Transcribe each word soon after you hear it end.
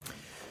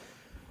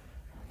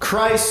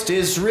Christ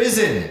is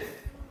risen.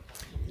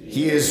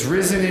 He is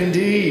risen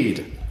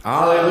indeed.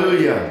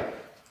 Hallelujah.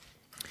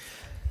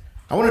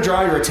 I want to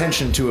draw your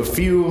attention to a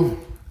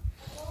few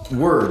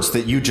words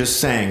that you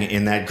just sang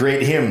in that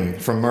great hymn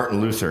from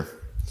Martin Luther.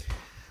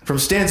 From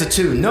stanza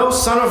 2, no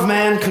son of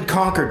man could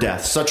conquer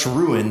death, such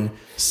ruin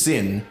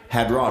sin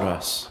had wrought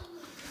us.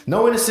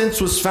 No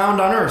innocence was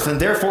found on earth, and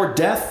therefore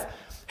death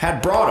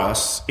had brought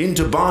us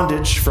into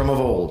bondage from of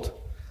old,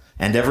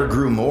 and ever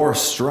grew more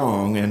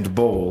strong and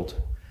bold,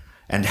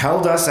 and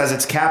held us as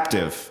its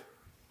captive.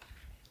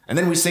 And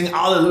then we sing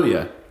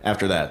Alleluia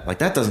after that. Like,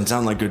 that doesn't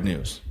sound like good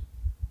news.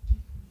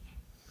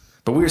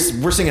 But we're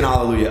singing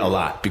Alleluia a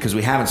lot because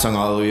we haven't sung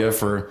Alleluia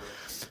for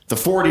the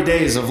 40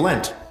 days of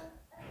Lent.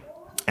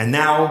 And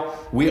now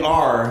we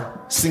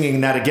are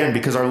singing that again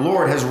because our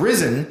Lord has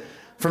risen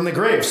from the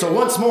grave. So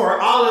once more,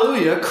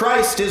 Alleluia,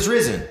 Christ is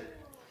risen.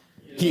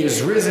 He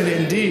is risen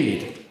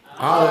indeed.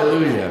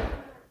 Alleluia.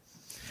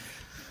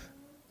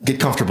 Get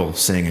comfortable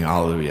singing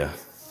Alleluia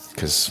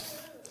because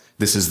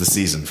this is the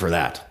season for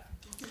that.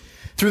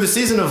 Through the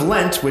season of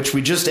Lent, which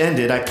we just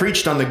ended, I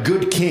preached on the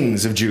good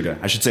kings of Judah.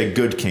 I should say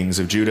good kings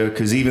of Judah,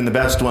 because even the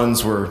best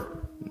ones were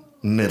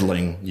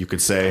middling, you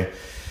could say.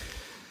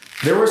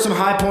 There were some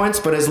high points,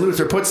 but as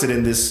Luther puts it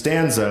in this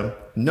stanza,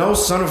 no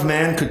son of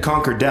man could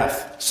conquer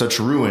death. Such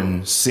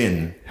ruin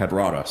sin had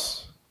wrought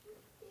us.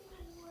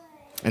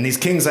 And these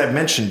kings I've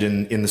mentioned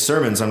in the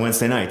sermons on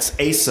Wednesday nights,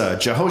 Asa,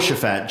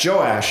 Jehoshaphat,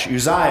 Joash,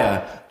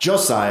 Uzziah,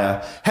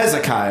 Josiah,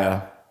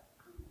 Hezekiah,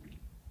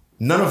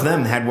 none of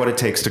them had what it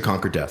takes to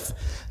conquer death.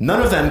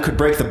 None of them could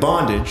break the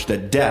bondage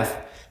that death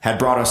had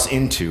brought us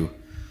into.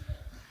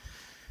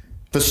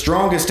 The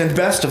strongest and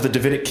best of the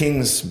Davidic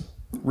kings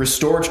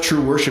restored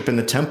true worship in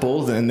the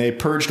temple, and they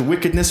purged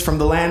wickedness from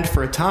the land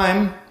for a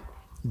time,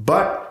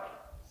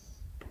 but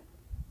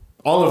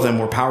all of them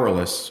were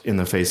powerless in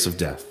the face of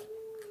death.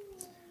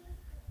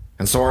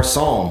 And so our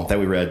psalm that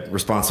we read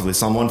responsively,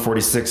 Psalm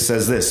 146,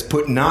 says this: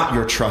 "Put not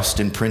your trust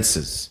in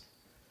princes,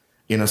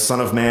 in a son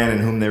of man in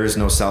whom there is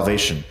no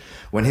salvation.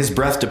 When his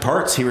breath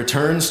departs, he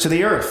returns to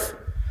the earth.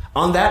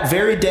 On that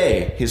very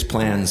day, his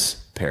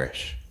plans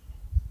perish."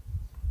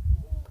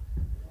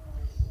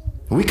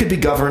 We could be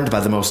governed by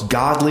the most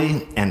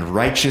godly and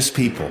righteous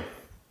people,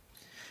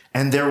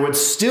 and there would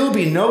still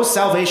be no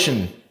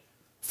salvation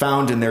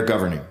found in their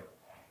governing,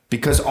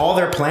 because all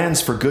their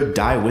plans for good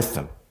die with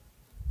them.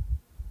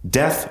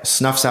 Death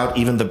snuffs out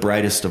even the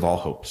brightest of all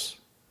hopes.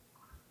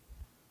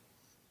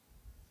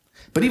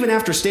 But even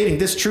after stating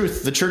this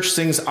truth, the church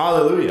sings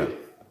Alleluia.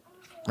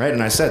 Right?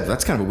 And I said,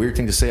 that's kind of a weird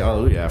thing to say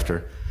Alleluia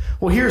after.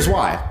 Well, here's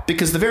why.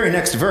 Because the very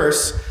next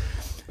verse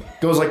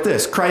goes like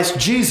this: Christ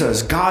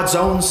Jesus, God's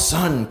own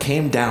Son,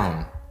 came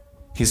down,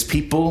 his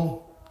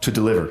people to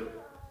deliver.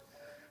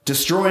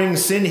 Destroying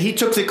sin, he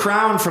took the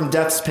crown from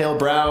death's pale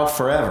brow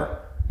forever.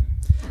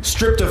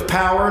 Stripped of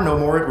power, no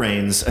more it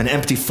reigns. An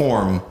empty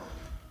form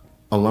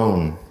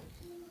alone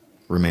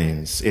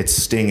remains. Its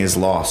sting is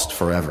lost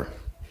forever.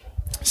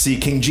 See,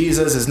 King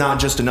Jesus is not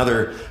just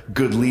another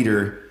good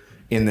leader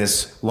in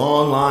this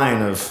long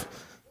line of,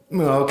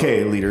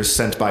 leaders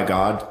sent by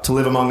God to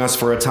live among us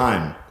for a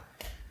time.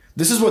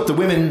 This is what the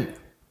women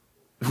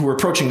who were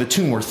approaching the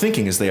tomb were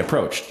thinking as they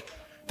approached.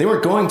 They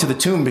weren't going to the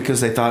tomb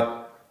because they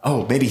thought,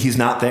 oh, maybe he's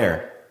not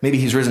there. Maybe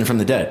he's risen from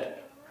the dead.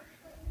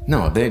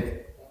 No,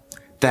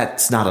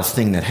 that's not a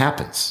thing that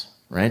happens,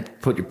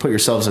 right? Put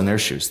yourselves in their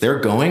shoes. They're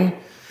going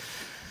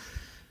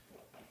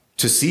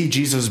to see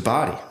Jesus'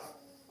 body.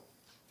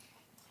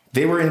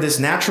 They were in this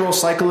natural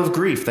cycle of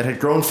grief that had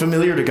grown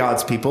familiar to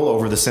God's people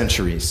over the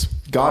centuries.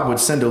 God would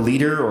send a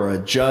leader or a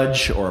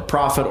judge or a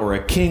prophet or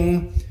a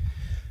king,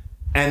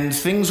 and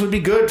things would be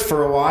good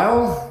for a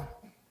while.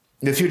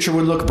 The future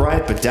would look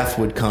bright, but death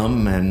would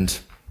come, and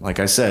like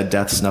I said,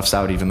 death snuffs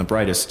out even the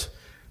brightest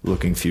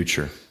looking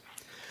future.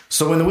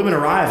 So when the women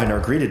arrive and are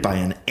greeted by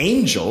an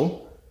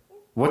angel,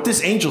 what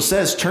this angel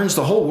says turns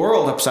the whole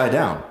world upside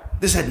down.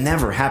 This had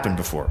never happened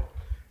before.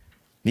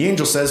 The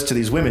angel says to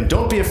these women,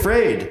 "Don't be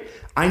afraid.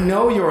 I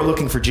know you are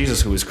looking for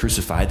Jesus who was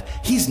crucified.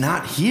 He's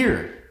not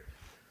here.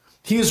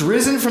 He is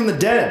risen from the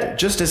dead,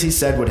 just as he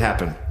said would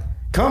happen.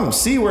 Come,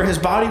 see where his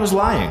body was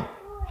lying."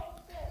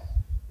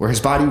 Where his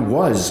body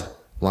was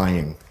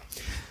lying.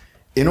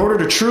 In order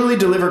to truly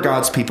deliver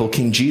God's people,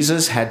 King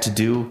Jesus had to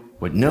do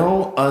what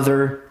no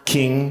other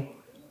king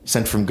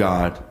sent from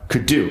God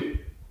could do: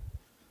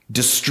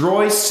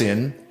 destroy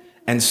sin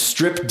and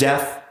strip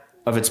death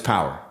of its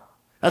power.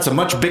 That's a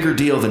much bigger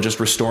deal than just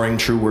restoring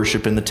true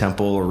worship in the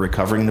temple or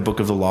recovering the book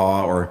of the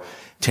law or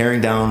tearing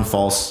down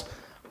false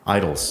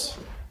idols.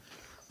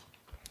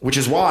 Which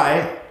is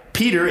why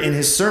Peter, in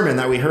his sermon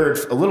that we heard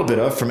a little bit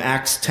of from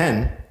Acts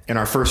 10 in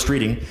our first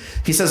reading,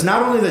 he says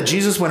not only that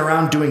Jesus went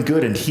around doing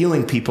good and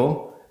healing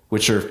people,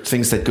 which are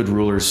things that good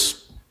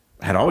rulers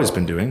had always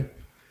been doing,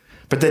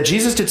 but that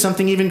Jesus did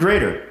something even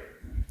greater.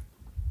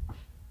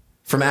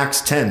 From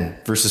Acts 10,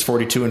 verses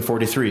 42 and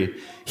 43,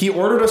 he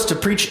ordered us to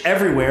preach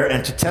everywhere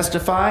and to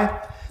testify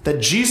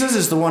that Jesus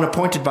is the one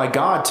appointed by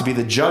God to be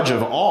the judge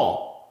of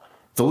all,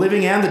 the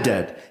living and the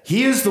dead.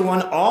 He is the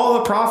one all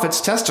the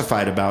prophets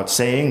testified about,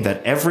 saying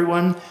that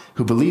everyone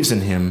who believes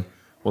in him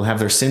will have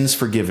their sins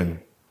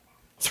forgiven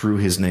through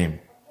his name.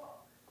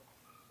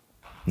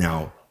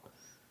 Now,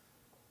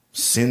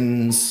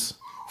 sins,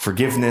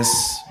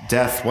 forgiveness,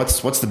 death,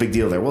 what's the big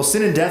deal there? Well,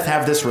 sin and death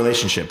have this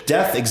relationship.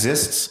 Death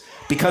exists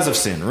because of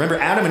sin. Remember,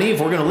 Adam and Eve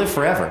were going to live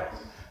forever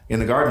in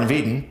the Garden of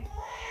Eden,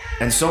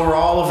 and so were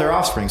all of their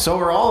offspring. So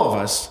were all of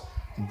us,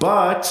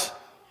 but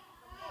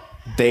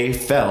they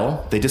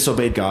fell, they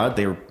disobeyed God,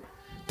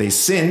 they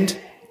sinned,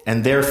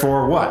 and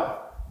therefore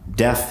what?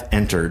 Death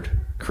entered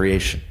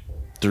creation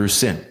through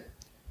sin.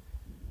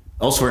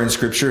 Elsewhere in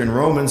Scripture, in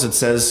Romans, it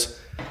says,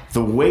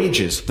 the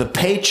wages, the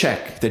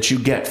paycheck that you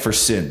get for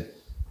sin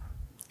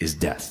is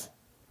death.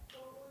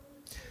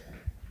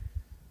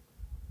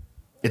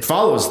 It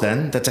follows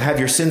then that to have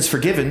your sins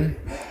forgiven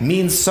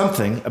means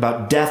something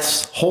about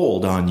death's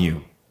hold on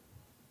you.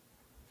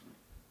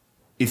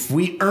 If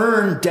we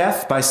earn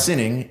death by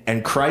sinning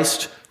and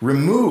Christ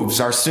removes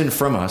our sin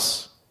from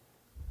us,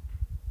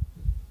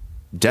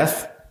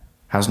 death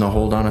has no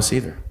hold on us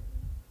either.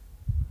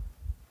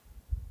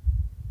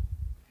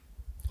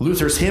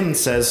 Luther's hymn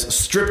says,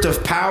 stripped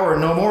of power,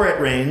 no more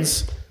it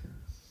reigns.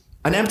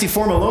 An empty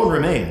form alone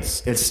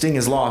remains. Its sting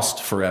is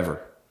lost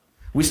forever.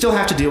 We still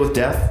have to deal with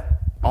death.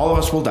 All of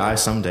us will die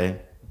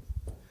someday.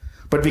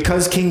 But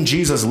because King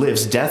Jesus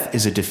lives, death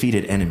is a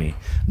defeated enemy.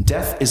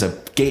 Death is a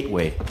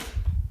gateway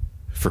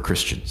for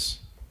Christians.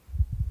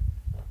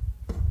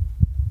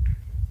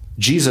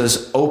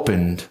 Jesus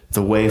opened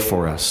the way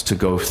for us to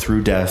go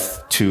through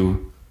death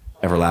to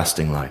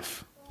everlasting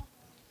life.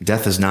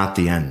 Death is not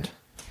the end.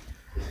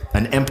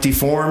 An empty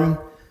form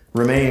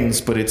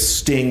remains, but its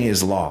sting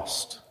is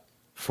lost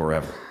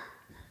forever.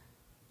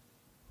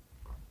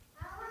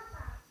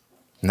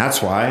 And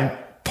that's why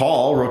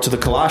Paul wrote to the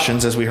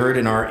Colossians, as we heard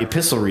in our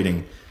epistle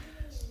reading,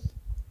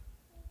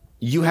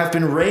 you have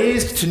been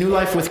raised to new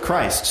life with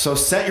Christ, so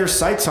set your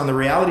sights on the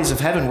realities of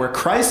heaven where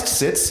Christ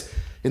sits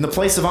in the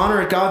place of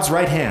honor at God's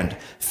right hand.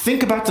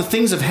 Think about the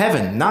things of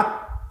heaven,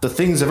 not the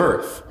things of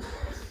earth.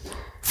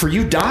 For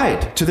you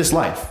died to this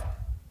life.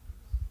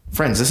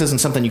 Friends, this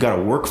isn't something you got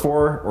to work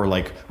for or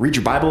like read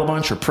your Bible a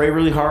bunch or pray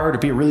really hard or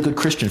be a really good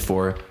Christian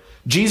for.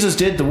 Jesus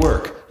did the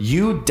work.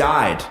 You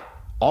died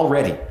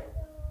already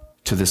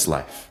to this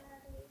life.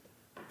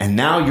 And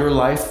now your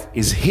life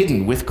is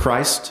hidden with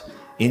Christ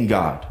in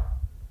God.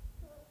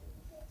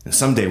 And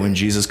someday when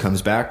Jesus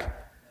comes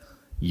back,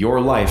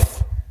 your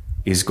life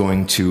is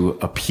going to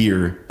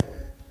appear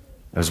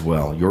as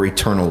well, your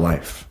eternal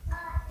life.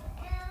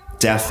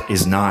 Death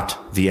is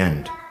not the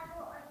end.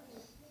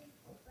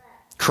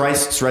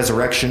 Christ's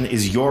resurrection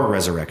is your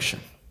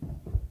resurrection.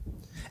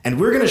 And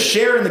we're going to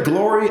share in the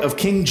glory of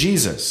King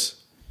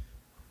Jesus.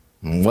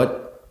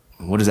 What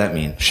does that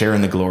mean? Share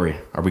in the glory.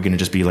 Are we going to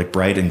just be like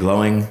bright and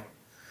glowing?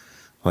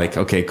 Like,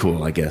 okay,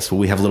 cool, I guess. Will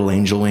we have little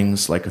angel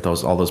wings like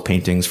all those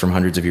paintings from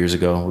hundreds of years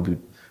ago? We'll be,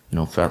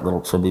 fat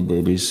little chubby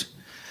babies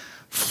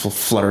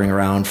fluttering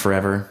around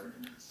forever.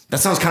 That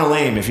sounds kind of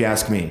lame if you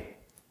ask me.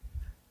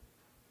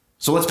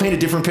 So let's paint a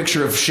different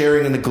picture of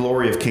sharing in the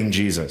glory of King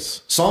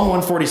Jesus. Psalm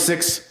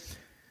 146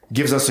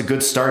 gives us a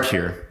good start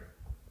here.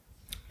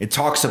 It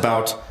talks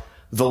about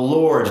the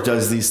Lord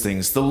does these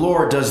things. The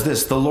Lord does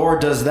this. The Lord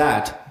does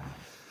that.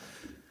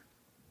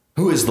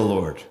 Who is the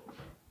Lord?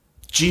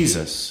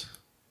 Jesus.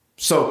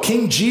 So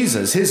King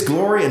Jesus, his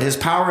glory and his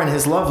power and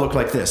his love look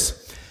like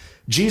this.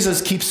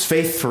 Jesus keeps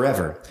faith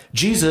forever.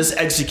 Jesus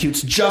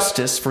executes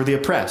justice for the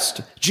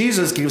oppressed.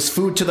 Jesus gives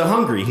food to the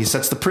hungry. He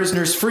sets the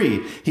prisoners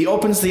free. He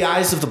opens the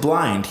eyes of the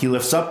blind. He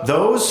lifts up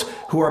those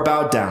who are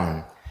bowed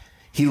down.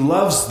 He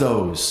loves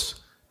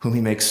those whom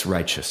he makes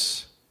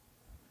righteous.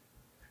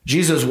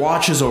 Jesus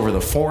watches over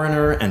the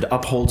foreigner and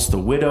upholds the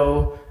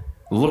widow,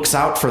 looks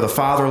out for the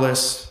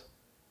fatherless,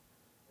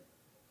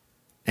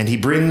 and he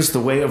brings the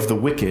way of the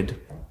wicked,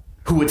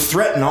 who would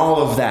threaten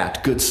all of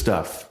that good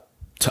stuff,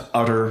 to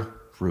utter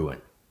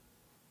ruin.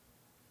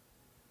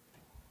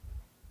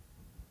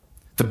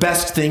 The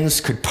best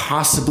things could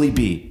possibly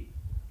be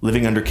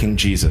living under King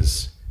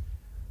Jesus,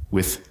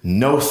 with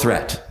no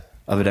threat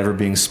of it ever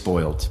being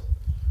spoiled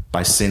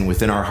by sin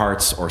within our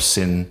hearts or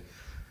sin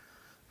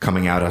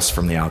coming at us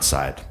from the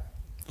outside.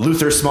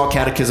 Luther's Small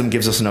Catechism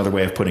gives us another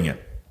way of putting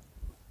it.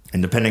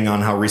 And depending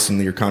on how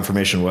recently your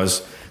confirmation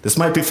was, this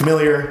might be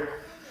familiar,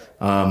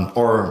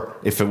 or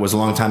if it was a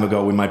long time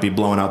ago, we might be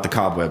blowing out the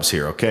cobwebs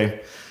here,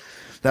 okay?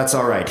 That's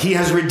all right. He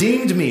has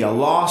redeemed me, a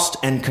lost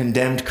and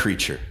condemned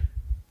creature,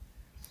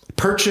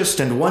 purchased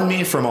and won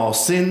me from all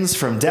sins,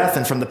 from death,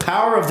 and from the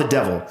power of the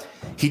devil.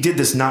 He did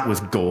this not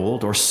with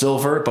gold or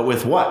silver, but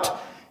with what?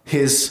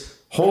 His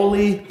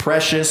holy,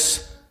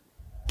 precious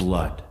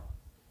blood,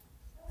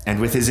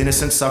 and with his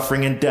innocent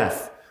suffering and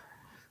death,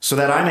 so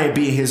that I may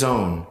be his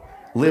own,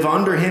 live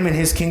under him in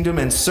his kingdom,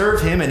 and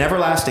serve him in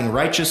everlasting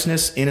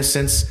righteousness,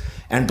 innocence,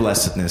 and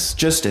blessedness,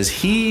 just as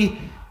he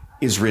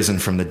is risen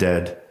from the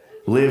dead,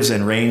 lives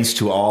and reigns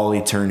to all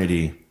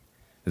eternity.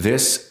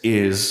 This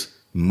is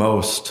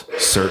most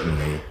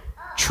certainly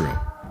true.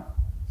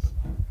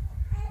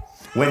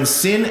 When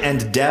sin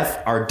and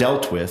death are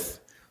dealt with,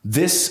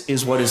 this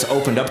is what is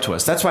opened up to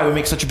us. That's why we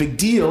make such a big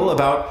deal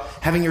about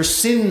having your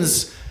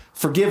sins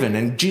forgiven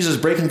and Jesus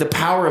breaking the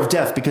power of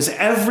death, because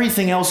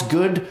everything else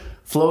good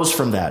flows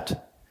from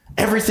that.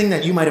 Everything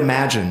that you might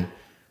imagine,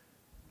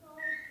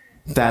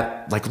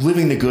 that like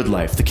living the good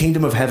life, the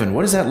kingdom of heaven,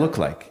 what does that look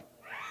like?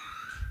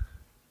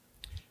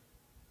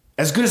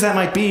 As good as that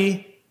might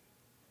be,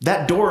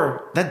 that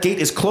door, that gate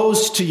is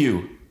closed to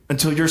you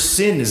until your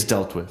sin is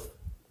dealt with.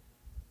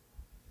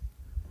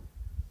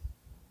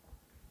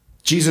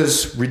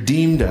 Jesus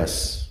redeemed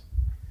us.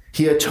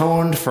 He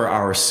atoned for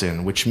our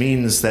sin, which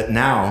means that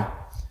now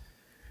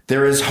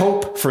there is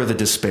hope for the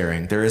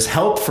despairing. There is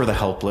help for the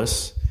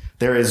helpless.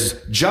 There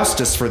is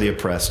justice for the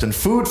oppressed and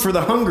food for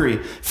the hungry,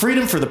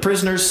 freedom for the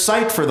prisoners,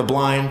 sight for the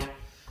blind,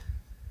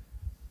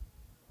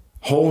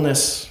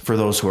 wholeness for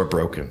those who are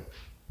broken,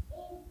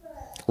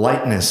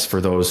 lightness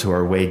for those who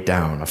are weighed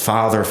down, a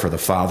father for the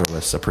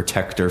fatherless, a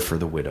protector for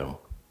the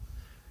widow,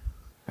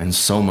 and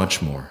so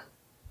much more.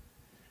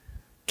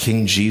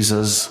 King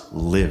Jesus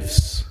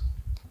lives.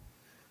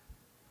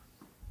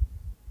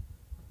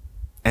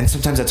 And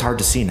sometimes that's hard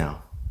to see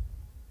now.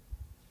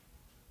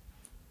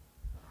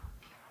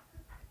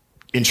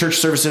 In church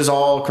services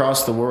all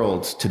across the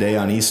world today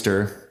on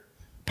Easter,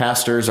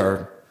 pastors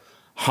are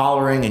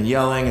hollering and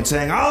yelling and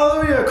saying,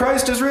 "Hallelujah,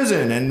 Christ is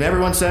risen." And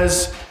everyone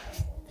says,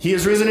 "He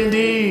is risen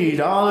indeed,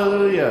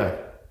 hallelujah."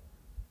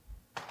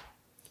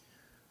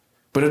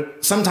 But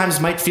it sometimes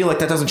might feel like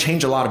that doesn't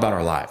change a lot about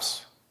our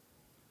lives.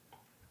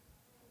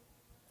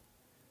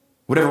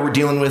 Whatever we're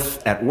dealing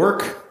with at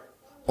work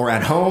or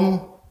at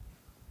home,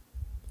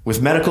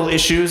 with medical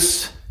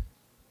issues,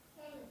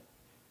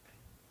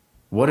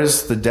 what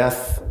does the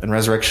death and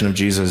resurrection of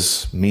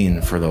Jesus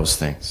mean for those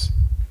things?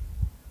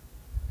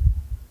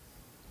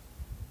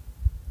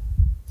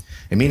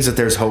 It means that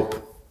there's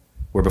hope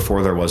where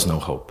before there was no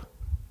hope.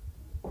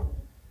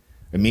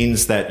 It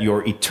means that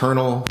your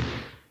eternal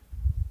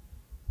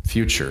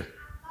future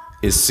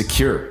is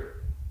secure.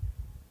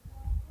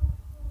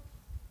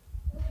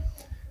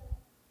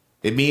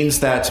 It means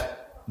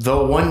that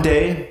though one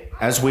day,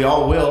 as we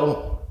all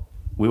will,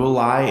 we will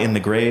lie in the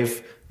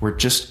grave,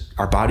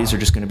 our bodies are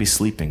just going to be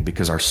sleeping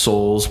because our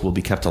souls will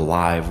be kept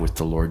alive with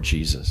the Lord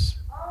Jesus.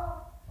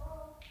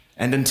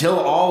 And until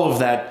all of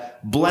that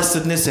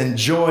blessedness and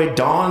joy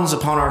dawns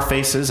upon our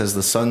faces as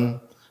the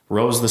sun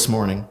rose this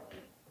morning,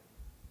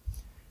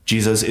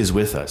 Jesus is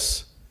with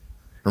us.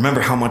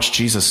 Remember how much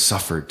Jesus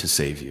suffered to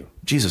save you.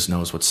 Jesus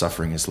knows what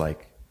suffering is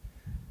like.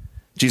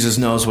 Jesus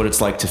knows what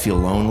it's like to feel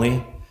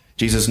lonely.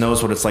 Jesus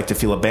knows what it's like to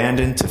feel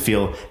abandoned, to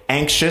feel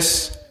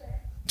anxious,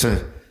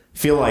 to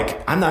feel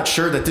like, I'm not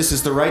sure that this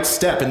is the right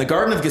step. In the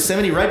Garden of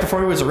Gethsemane, right before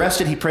he was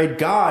arrested, he prayed,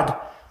 "God,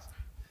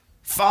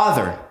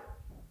 Father,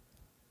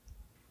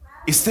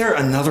 is there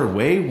another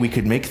way we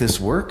could make this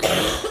work?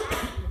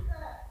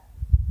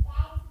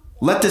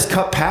 Let this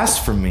cup pass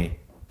from me,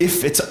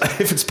 if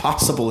it's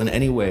possible in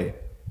any way."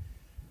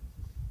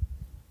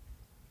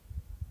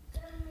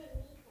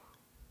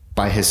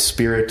 By his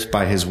Spirit,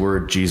 by his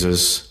word,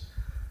 Jesus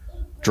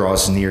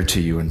draws near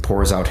to you and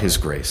pours out his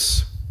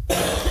grace.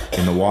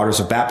 In the waters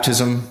of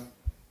baptism,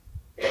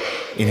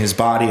 in his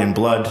body and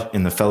blood,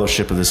 in the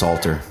fellowship of this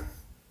altar,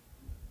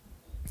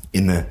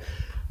 in the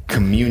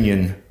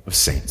communion of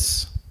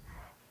saints.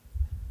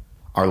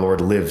 Our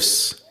Lord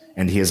lives,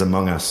 and he is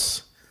among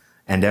us,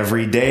 and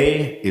every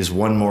day is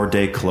one more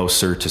day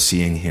closer to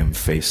seeing him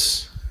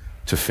face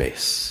to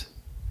face,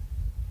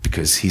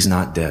 because he's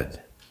not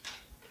dead.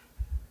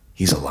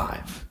 He's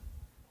alive.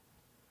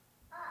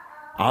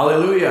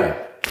 Hallelujah.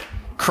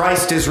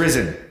 Christ is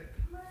risen.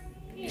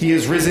 He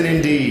is risen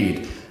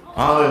indeed.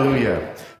 Hallelujah.